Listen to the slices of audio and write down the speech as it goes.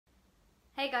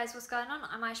Hey guys, what's going on?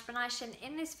 I'm Aish, and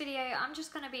in this video I'm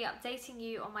just going to be updating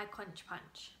you on my conch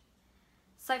punch.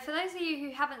 So for those of you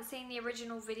who haven't seen the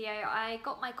original video, I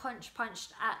got my conch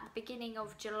punched at the beginning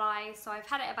of July, so I've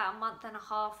had it about a month and a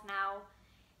half now.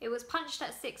 It was punched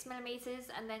at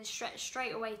 6mm and then stretched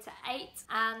straight away to 8,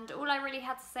 and all I really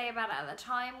had to say about it at the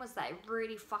time was that it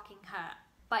really fucking hurt.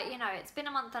 But you know, it's been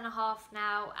a month and a half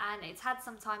now and it's had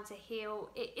some time to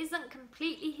heal. It isn't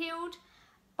completely healed,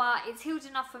 but it's healed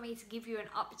enough for me to give you an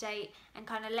update and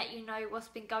kind of let you know what's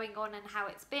been going on and how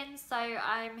it's been, so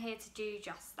I'm here to do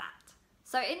just that.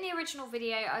 So in the original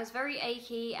video I was very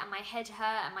achy and my head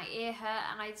hurt and my ear hurt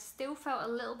and I still felt a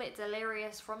little bit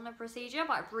delirious from the procedure,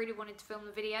 but I really wanted to film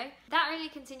the video. That only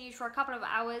continued for a couple of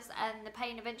hours and the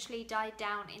pain eventually died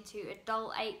down into a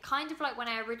dull ache, kind of like when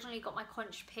I originally got my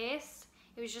conch pierced.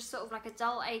 It was just sort of like a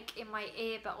dull ache in my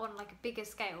ear, but on like a bigger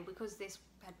scale because this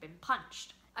had been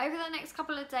punched. Over the next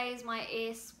couple of days my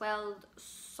ear swelled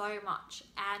so much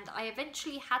and I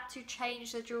eventually had to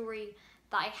change the jewellery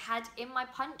that I had in my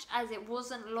punch as it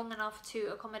wasn't long enough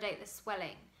to accommodate the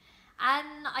swelling.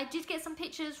 And I did get some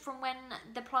pictures from when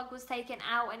the plug was taken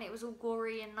out and it was all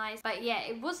gory and nice. But yeah,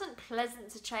 it wasn't pleasant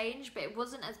to change, but it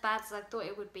wasn't as bad as I thought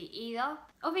it would be either.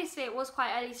 Obviously it was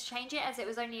quite early to change it as it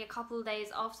was only a couple of days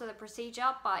after the procedure,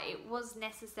 but it was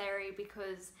necessary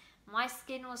because my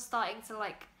skin was starting to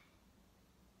like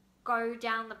go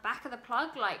down the back of the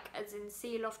plug, like as in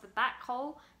seal off the back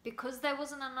hole, because there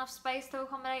wasn't enough space to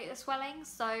accommodate the swelling.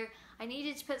 So I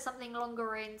needed to put something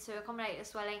longer in to accommodate the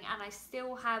swelling, and I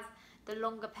still have the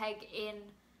longer peg in,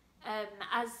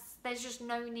 as there's just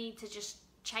no need to just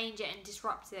change it and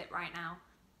disrupt it right now.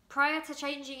 Prior to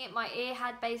changing it, my ear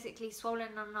had basically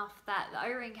swollen enough that the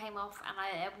O-ring came off and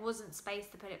there wasn't space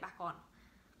to put it back on.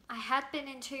 I had been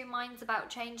in two minds about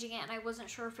changing it and I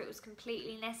wasn't sure if it was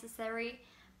completely necessary,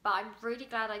 but I'm really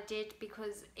glad I did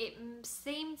because it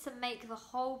seemed to make the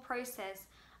whole process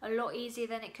a lot easier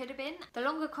than it could have been. The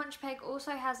longer conch peg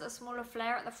also has a smaller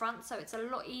flare at the front, so it's a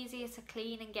lot easier to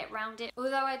clean and get round it.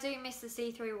 Although I do miss the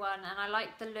see-through one and I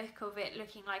like the look of it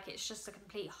looking like it's just a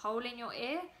complete hole in your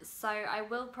ear. So I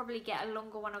will probably get a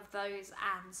longer one of those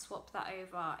and swap that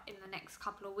over in the next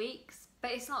couple of weeks.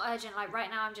 But it's not urgent, like right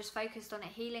now I'm just focused on it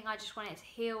healing. I just want it to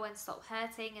heal and stop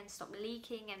hurting and stop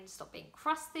leaking and stop being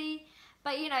crusty.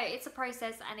 But you know, it's a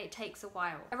process and it takes a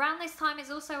while. Around this time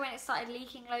is also when it started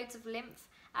leaking loads of lymph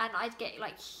and I'd get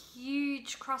like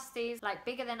huge crusties, like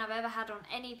bigger than I've ever had on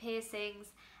any piercings,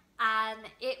 and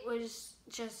it was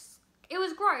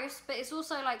gross, but it's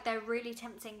also like they're really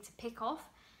tempting to pick off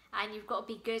and you've got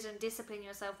to be good and discipline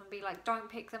yourself and be like, don't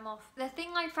pick them off. The thing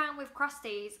I found with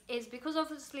crusties is because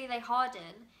obviously they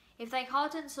harden, if they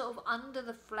harden sort of under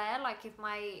the flare, like if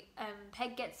my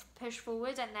peg gets pushed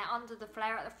forward and they're under the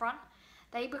flare at the front,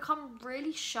 they become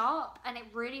really sharp and it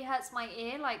really hurts my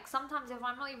ear. Like sometimes if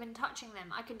I'm not even touching them,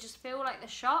 I can just feel like the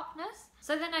sharpness.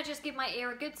 So then I just give my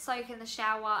ear a good soak in the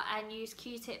shower and use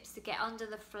Q-tips to get under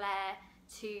the flare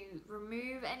to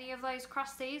remove any of those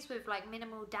crusties with like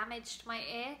minimal damage to my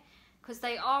ear, because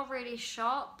they are really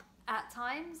sharp at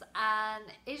times and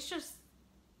it's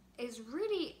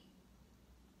really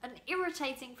an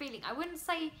irritating feeling. I wouldn't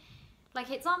say like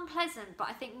it's unpleasant, but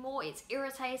I think more it's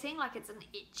irritating, like it's an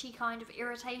itchy kind of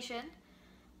irritation.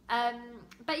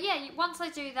 But yeah, once I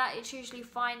do that, it's usually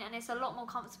fine and it's a lot more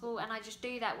comfortable, and I just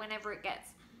do that whenever it gets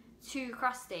too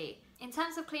crusty. In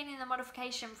terms of cleaning the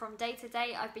modification from day to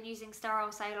day, I've been using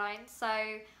sterile saline.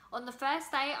 So on the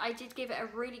first day, I did give it a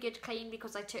really good clean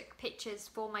because I took pictures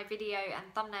for my video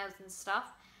and thumbnails and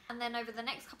stuff. And then over the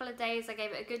next couple of days, I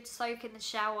gave it a good soak in the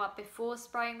shower before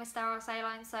spraying with sterile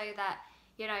saline so that,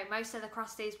 you know, most of the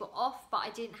crusties were off, but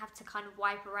I didn't have to kind of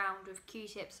wipe around with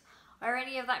Q-tips or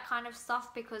any of that kind of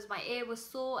stuff because my ear was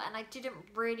sore and I didn't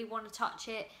really want to touch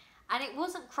it, and it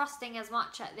wasn't crusting as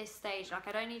much at this stage, like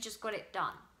I'd only just got it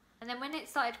done. And then when it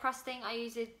started crusting, I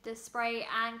used the spray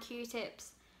and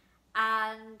Q-tips,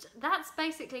 and that's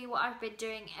basically what I've been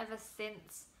doing ever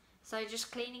since. So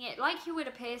just cleaning it like you would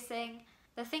a piercing.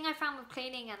 The thing I found with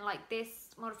cleaning and like this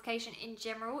modification in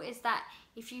general is that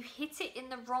if you hit it in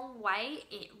the wrong way,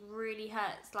 it really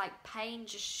hurts. Like pain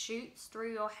just shoots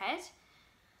through your head.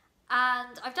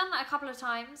 And I've done that a couple of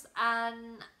times,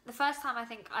 and the first time I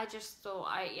think I just thought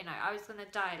I was gonna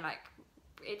die. Like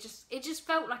it just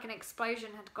felt like an explosion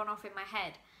had gone off in my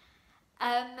head.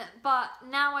 But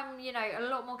now I'm, you know, a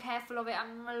lot more careful of it.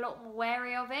 I'm a lot more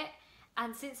wary of it.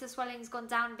 And since the swelling's gone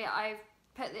down a bit, I've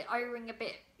put the O-ring a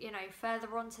bit, you know,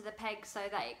 further onto the peg so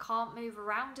that it can't move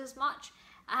around as much,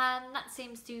 and that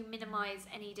seems to minimise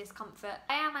any discomfort.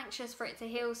 I am anxious for it to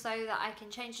heal so that I can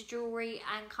change the jewellery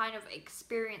and kind of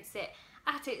experience it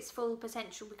at its full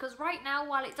potential, because right now,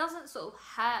 while it doesn't sort of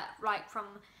hurt like from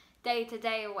day to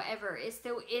day or whatever, it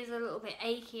still is a little bit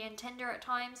achy and tender at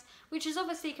times, which is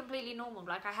obviously completely normal.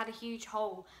 Like, I had a huge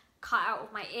hole cut out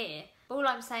of my ear. All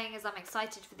I'm saying is I'm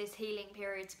excited for this healing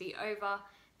period to be over,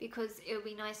 because it would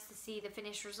be nice to see the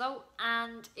finished result,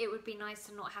 and it would be nice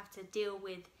to not have to deal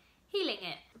with healing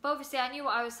it. But obviously I knew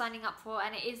what I was signing up for,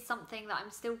 and it is something that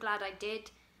I'm still glad I did,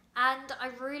 and I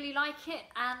really like it,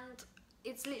 and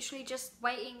it's literally just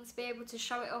waiting to be able to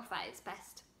show it off at its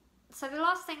best. So the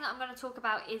last thing that I'm going to talk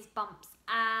about is bumps,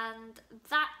 and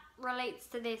that relates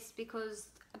to this because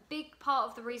a big part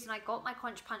of the reason I got my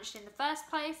conch punched in the first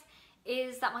place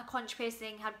is that my conch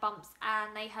piercing had bumps,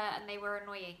 and they hurt and they were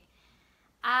annoying.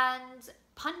 And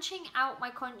punching out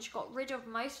my conch got rid of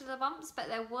most of the bumps, but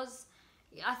there was,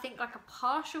 I think, like a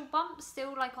partial bump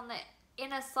still like on the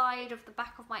inner side of the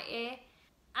back of my ear.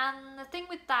 And the thing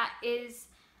with that is,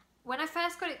 when I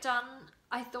first got it done,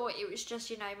 I thought it was just,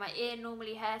 you know, my ear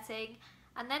normally hurting,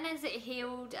 and then as it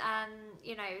healed and,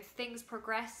 you know, things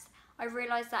progressed, I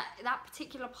realised that that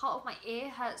particular part of my ear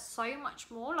hurts so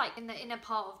much more, like in the inner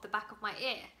part of the back of my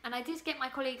ear. And I did get my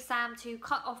colleague Sam to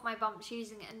cut off my bumps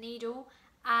using a needle,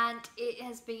 and it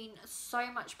has been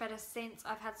so much better since.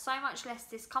 I've had so much less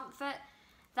discomfort.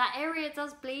 That area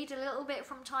does bleed a little bit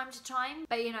from time to time,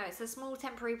 but you know, it's a small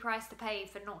temporary price to pay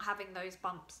for not having those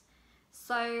bumps.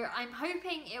 So I'm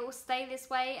hoping it will stay this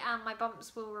way and my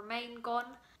bumps will remain gone,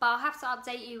 but I'll have to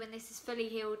update you when this is fully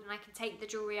healed and I can take the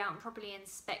jewellery out and properly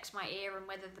inspect my ear and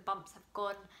whether the bumps have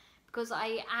gone, because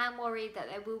I am worried that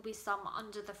there will be some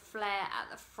under the flare at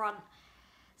the front.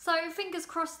 So fingers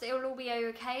crossed it will all be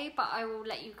okay, but I will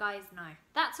let you guys know.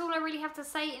 That's all I really have to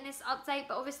say in this update,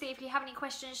 but obviously if you have any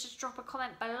questions, just drop a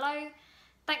comment below.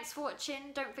 Thanks for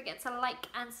watching. Don't forget to like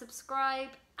and subscribe,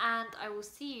 and I will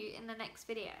see you in the next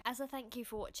video. As a thank you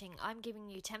for watching, I'm giving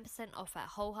you 10% off at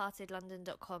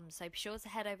wholeheartedlondon.com, so be sure to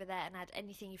head over there and add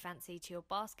anything you fancy to your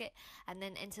basket, and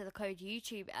then enter the code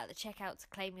YouTube at the checkout to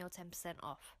claim your 10%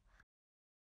 off.